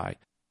his thigh.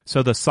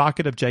 So the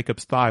socket of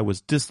Jacob's thigh was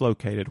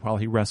dislocated while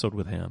he wrestled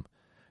with him.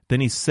 Then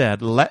he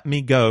said, Let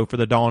me go, for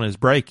the dawn is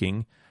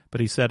breaking.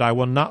 But he said, I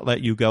will not let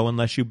you go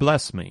unless you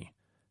bless me.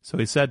 So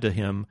he said to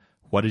him,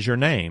 What is your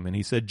name? And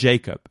he said,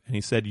 Jacob. And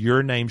he said,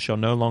 Your name shall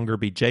no longer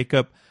be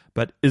Jacob,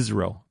 but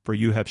Israel, for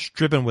you have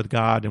striven with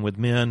God and with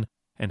men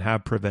and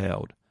have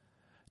prevailed.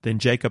 Then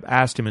Jacob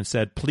asked him and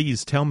said,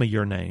 Please tell me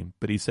your name.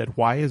 But he said,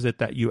 Why is it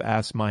that you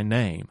ask my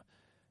name?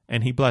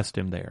 And he blessed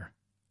him there.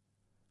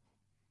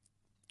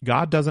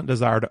 God doesn't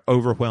desire to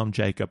overwhelm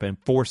Jacob and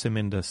force him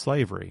into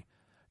slavery.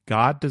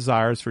 God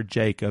desires for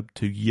Jacob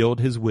to yield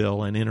his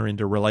will and enter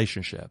into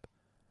relationship.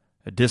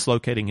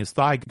 Dislocating his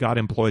thigh, God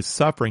employs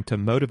suffering to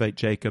motivate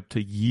Jacob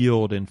to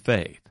yield in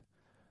faith.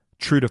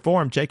 True to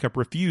form, Jacob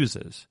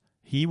refuses.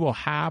 He will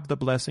have the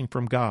blessing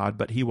from God,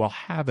 but he will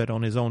have it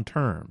on his own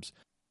terms,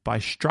 by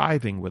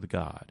striving with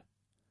God.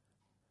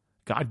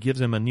 God gives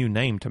him a new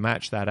name to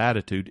match that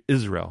attitude,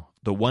 Israel,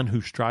 the one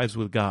who strives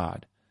with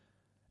God.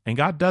 And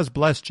God does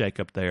bless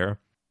Jacob there,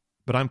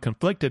 but I'm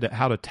conflicted at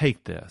how to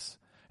take this.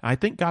 I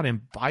think God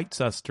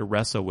invites us to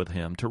wrestle with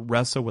him, to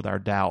wrestle with our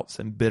doubts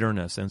and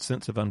bitterness and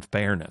sense of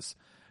unfairness.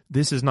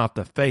 This is not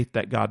the faith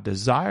that God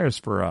desires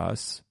for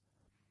us.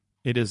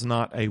 It is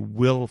not a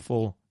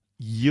willful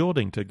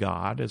yielding to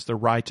God as the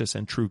righteous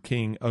and true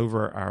king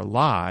over our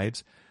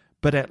lives,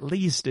 but at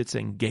least it's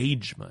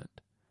engagement.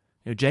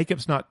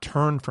 Jacob's not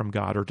turned from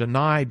God or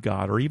denied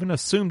God or even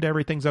assumed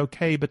everything's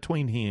okay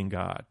between he and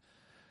God.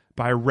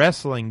 By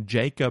wrestling,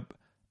 Jacob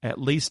at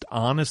least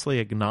honestly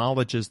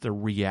acknowledges the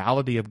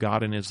reality of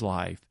God in his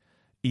life,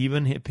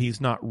 even if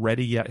he's not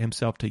ready yet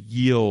himself to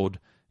yield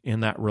in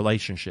that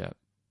relationship.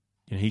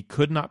 He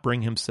could not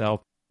bring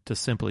himself to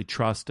simply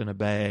trust and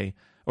obey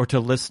or to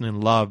listen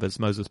and love, as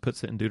Moses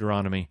puts it in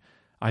Deuteronomy.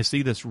 I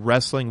see this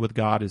wrestling with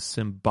God as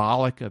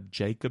symbolic of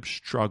Jacob's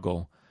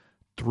struggle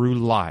through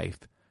life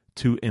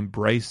to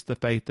embrace the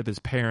faith of his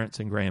parents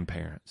and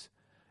grandparents.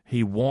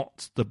 He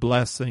wants the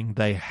blessing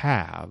they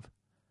have,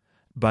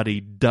 but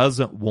he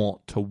doesn't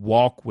want to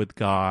walk with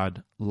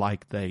God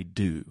like they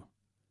do.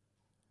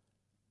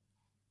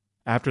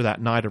 After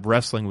that night of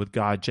wrestling with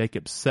God,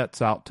 Jacob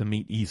sets out to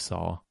meet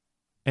Esau,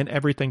 and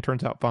everything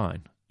turns out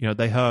fine.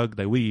 They hug,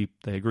 they weep,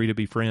 they agree to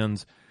be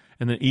friends,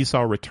 and then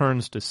Esau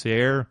returns to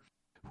Seir,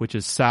 which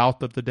is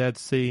south of the Dead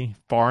Sea,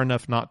 far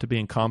enough not to be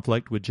in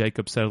conflict with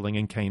Jacob settling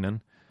in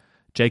Canaan.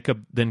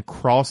 Jacob then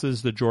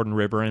crosses the Jordan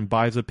River and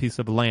buys a piece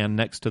of land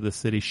next to the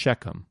city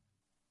Shechem.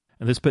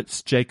 And this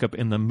puts Jacob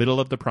in the middle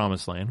of the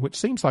Promised Land, which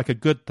seems like a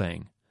good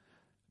thing,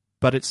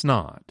 but it's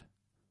not.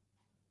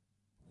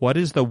 What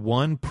is the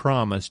one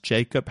promise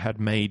Jacob had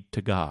made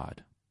to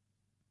God?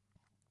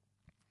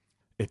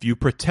 If you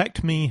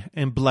protect me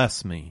and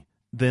bless me,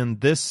 then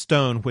this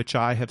stone which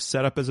I have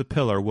set up as a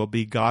pillar will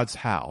be God's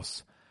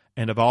house,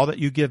 and of all that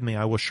you give me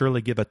I will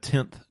surely give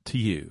 1/10 to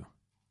you.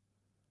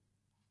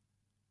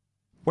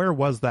 Where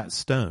was that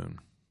stone?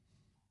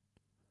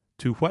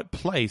 To what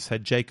place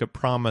had Jacob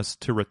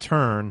promised to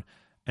return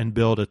and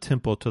build a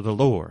temple to the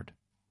Lord?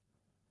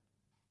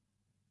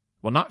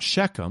 Well, not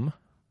Shechem,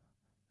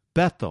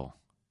 Bethel.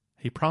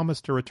 He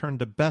promised to return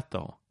to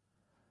Bethel.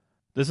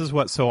 This is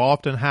what so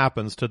often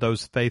happens to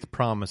those faith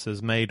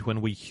promises made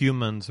when we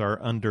humans are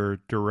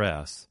under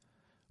duress.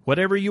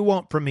 Whatever you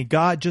want from me,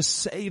 God, just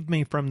save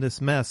me from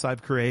this mess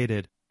I've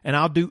created, and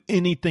I'll do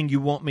anything you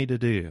want me to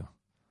do.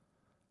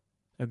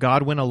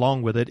 God went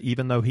along with it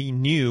even though he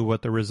knew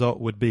what the result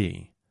would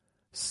be.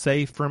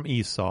 Safe from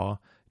Esau,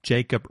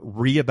 Jacob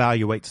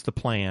reevaluates the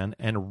plan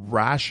and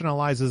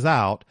rationalizes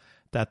out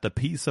that the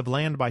piece of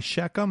land by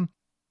Shechem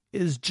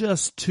is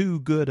just too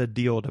good a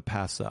deal to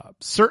pass up.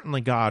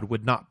 Certainly God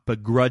would not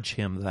begrudge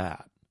him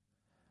that.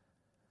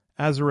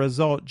 As a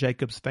result,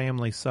 Jacob's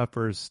family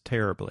suffers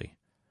terribly.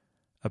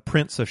 A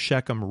prince of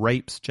Shechem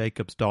rapes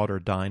Jacob's daughter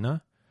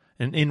Dinah,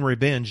 and in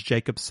revenge,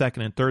 Jacob's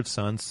second and third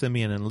sons,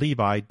 Simeon and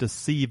Levi,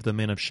 deceive the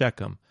men of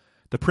Shechem.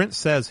 The prince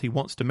says he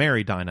wants to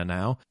marry Dinah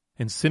now,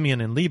 and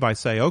Simeon and Levi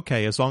say,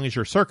 okay, as long as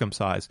you're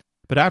circumcised.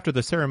 But after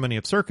the ceremony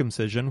of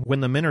circumcision, when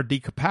the men are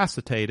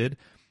decapacitated,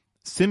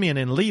 Simeon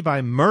and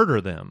Levi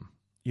murder them.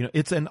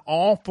 It's an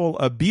awful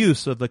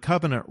abuse of the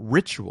covenant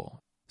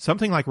ritual.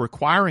 Something like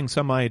requiring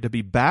somebody to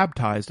be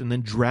baptized and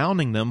then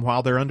drowning them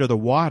while they're under the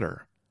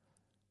water.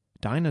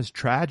 Dinah's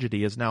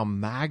tragedy is now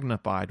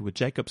magnified with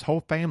Jacob's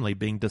whole family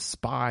being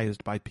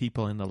despised by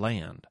people in the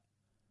land.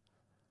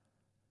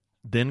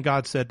 Then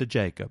God said to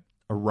Jacob,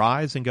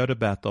 "Arise and go to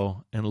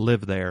Bethel and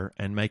live there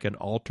and make an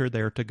altar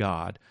there to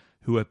God,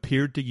 who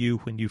appeared to you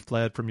when you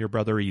fled from your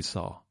brother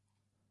Esau."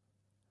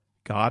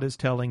 God is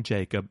telling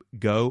Jacob,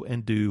 go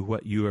and do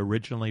what you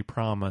originally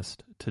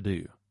promised to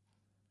do.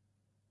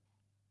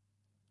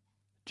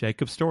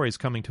 Jacob's story is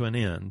coming to an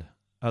end.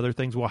 Other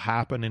things will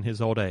happen in his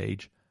old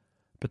age,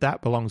 but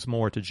that belongs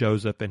more to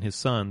Joseph and his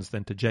sons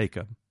than to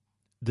Jacob.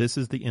 This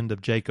is the end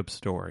of Jacob's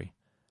story.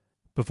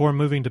 Before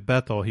moving to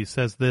Bethel, he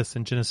says this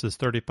in Genesis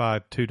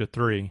 35,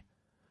 2-3.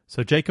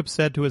 So Jacob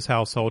said to his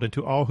household and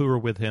to all who were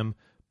with him,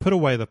 "Put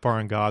away the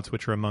foreign gods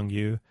which are among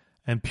you,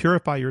 and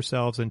purify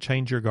yourselves and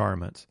change your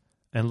garments.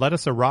 And let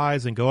us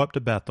arise and go up to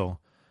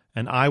Bethel,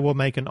 and I will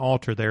make an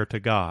altar there to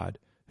God,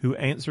 who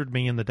answered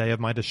me in the day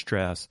of my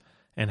distress,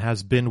 and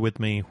has been with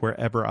me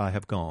wherever I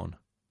have gone."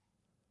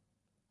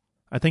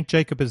 I think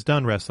Jacob is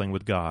done wrestling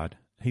with God.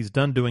 He's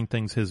done doing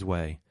things his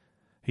way.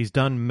 He's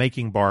done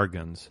making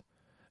bargains.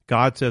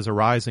 God says,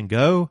 "Arise and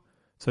go,"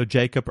 so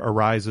Jacob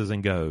arises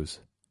and goes.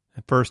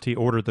 At first he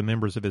ordered the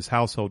members of his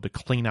household to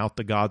clean out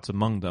the gods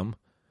among them.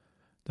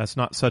 That's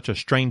not such a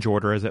strange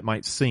order as it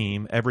might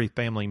seem. Every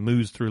family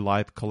moves through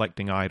life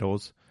collecting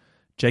idols.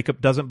 Jacob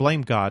doesn't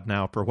blame God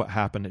now for what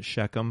happened at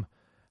Shechem.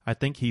 I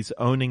think he's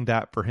owning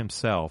that for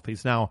himself.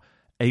 He's now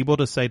able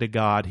to say to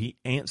God, "He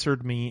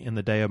answered me in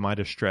the day of my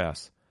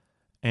distress,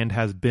 and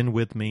has been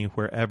with me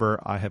wherever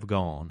I have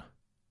gone."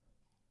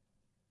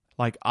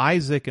 Like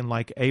Isaac and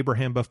like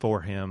Abraham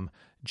before him,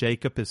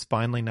 Jacob is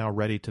finally now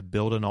ready to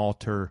build an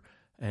altar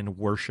and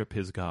worship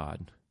his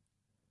God.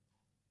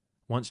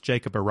 Once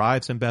Jacob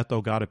arrives in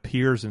Bethel, God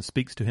appears and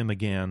speaks to him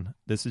again.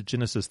 This is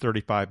Genesis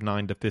 35,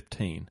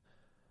 9-15.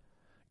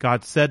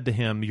 God said to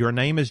him, "Your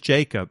name is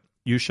Jacob.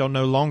 You shall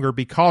no longer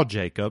be called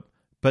Jacob,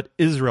 but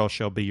Israel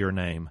shall be your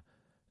name."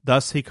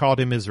 Thus he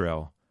called him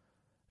Israel.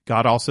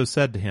 God also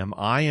said to him,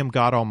 "I am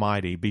God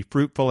Almighty. Be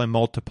fruitful and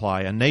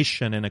multiply. A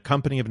nation and a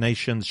company of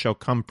nations shall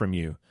come from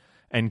you,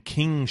 and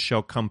kings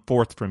shall come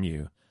forth from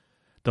you.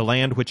 The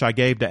land which I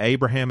gave to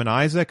Abraham and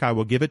Isaac, I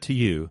will give it to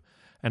you,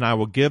 and I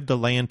will give the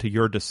land to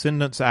your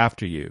descendants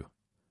after you."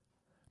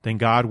 Then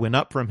God went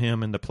up from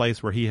him in the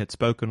place where he had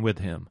spoken with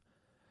him.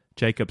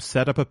 Jacob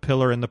set up a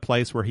pillar in the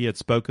place where he had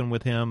spoken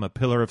with him, a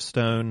pillar of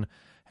stone,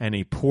 and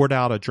he poured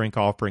out a drink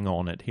offering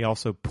on it. He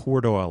also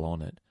poured oil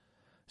on it.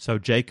 So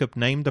Jacob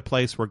named the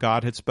place where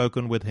God had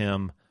spoken with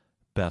him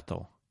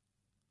Bethel.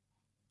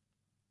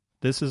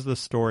 This is the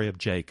story of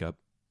Jacob.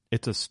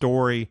 It's a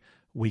story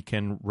we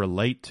can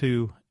relate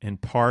to. In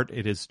part,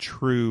 it is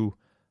true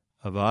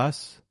of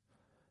us.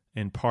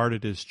 In part,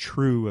 it is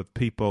true of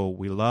people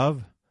we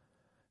love.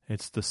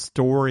 It's the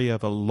story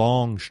of a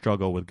long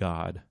struggle with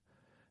God.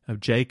 Of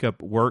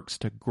Jacob works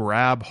to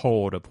grab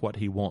hold of what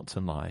he wants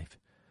in life.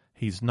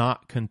 He's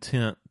not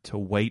content to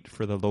wait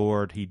for the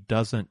Lord. He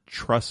doesn't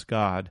trust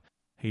God.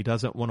 He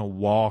doesn't want to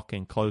walk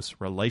in close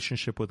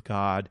relationship with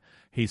God.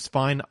 He's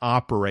fine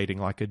operating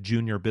like a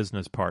junior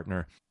business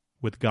partner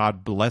with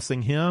God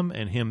blessing him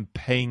and him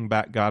paying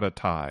back God a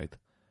tithe.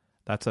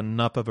 That's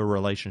enough of a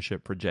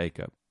relationship for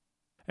Jacob.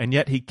 And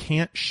yet he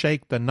can't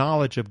shake the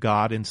knowledge of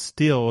God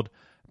instilled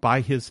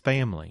by his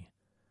family.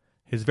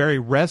 His very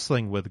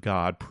wrestling with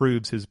God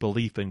proves his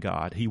belief in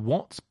God. He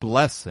wants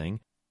blessing.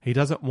 He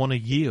doesn't want to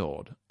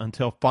yield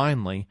until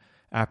finally,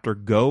 after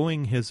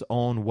going his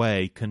own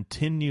way,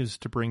 continues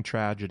to bring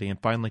tragedy. And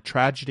finally,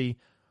 tragedy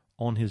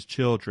on his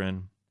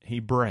children, he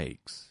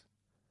breaks.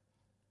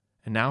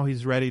 And now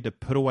he's ready to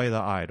put away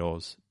the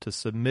idols, to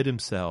submit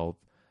himself,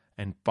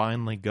 and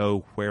finally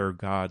go where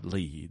God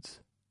leads.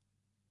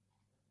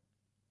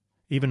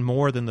 Even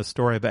more than the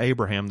story of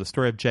Abraham, the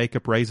story of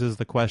Jacob raises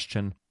the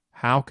question,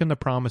 how can the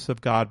promise of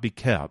God be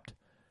kept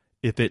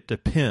if it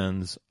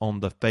depends on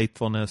the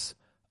faithfulness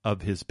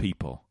of his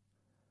people?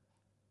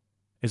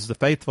 It's the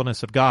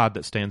faithfulness of God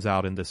that stands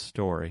out in this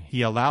story.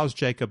 He allows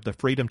Jacob the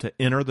freedom to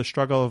enter the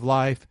struggle of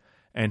life,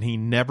 and he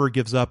never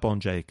gives up on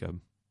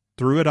Jacob.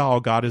 Through it all,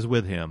 God is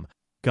with him.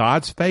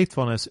 God's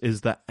faithfulness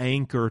is the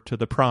anchor to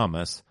the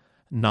promise,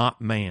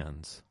 not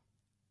man's.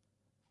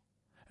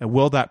 And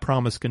will that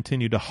promise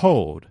continue to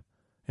hold?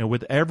 And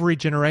with every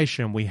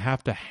generation, we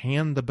have to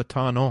hand the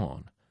baton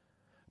on.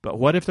 But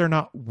what if they're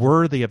not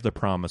worthy of the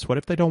promise? What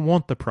if they don't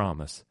want the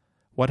promise?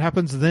 What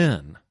happens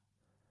then?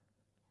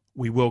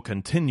 We will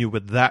continue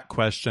with that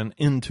question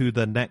into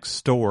the next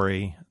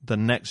story, the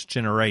next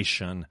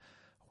generation,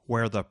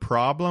 where the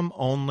problem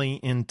only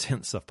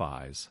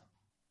intensifies.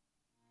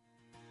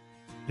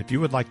 If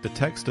you would like the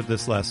text of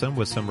this lesson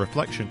with some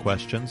reflection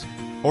questions,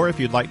 or if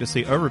you'd like to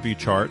see overview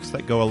charts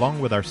that go along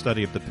with our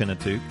study of the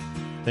Pentateuch,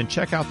 then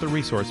check out the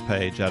resource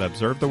page at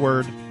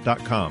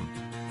observetheword.com.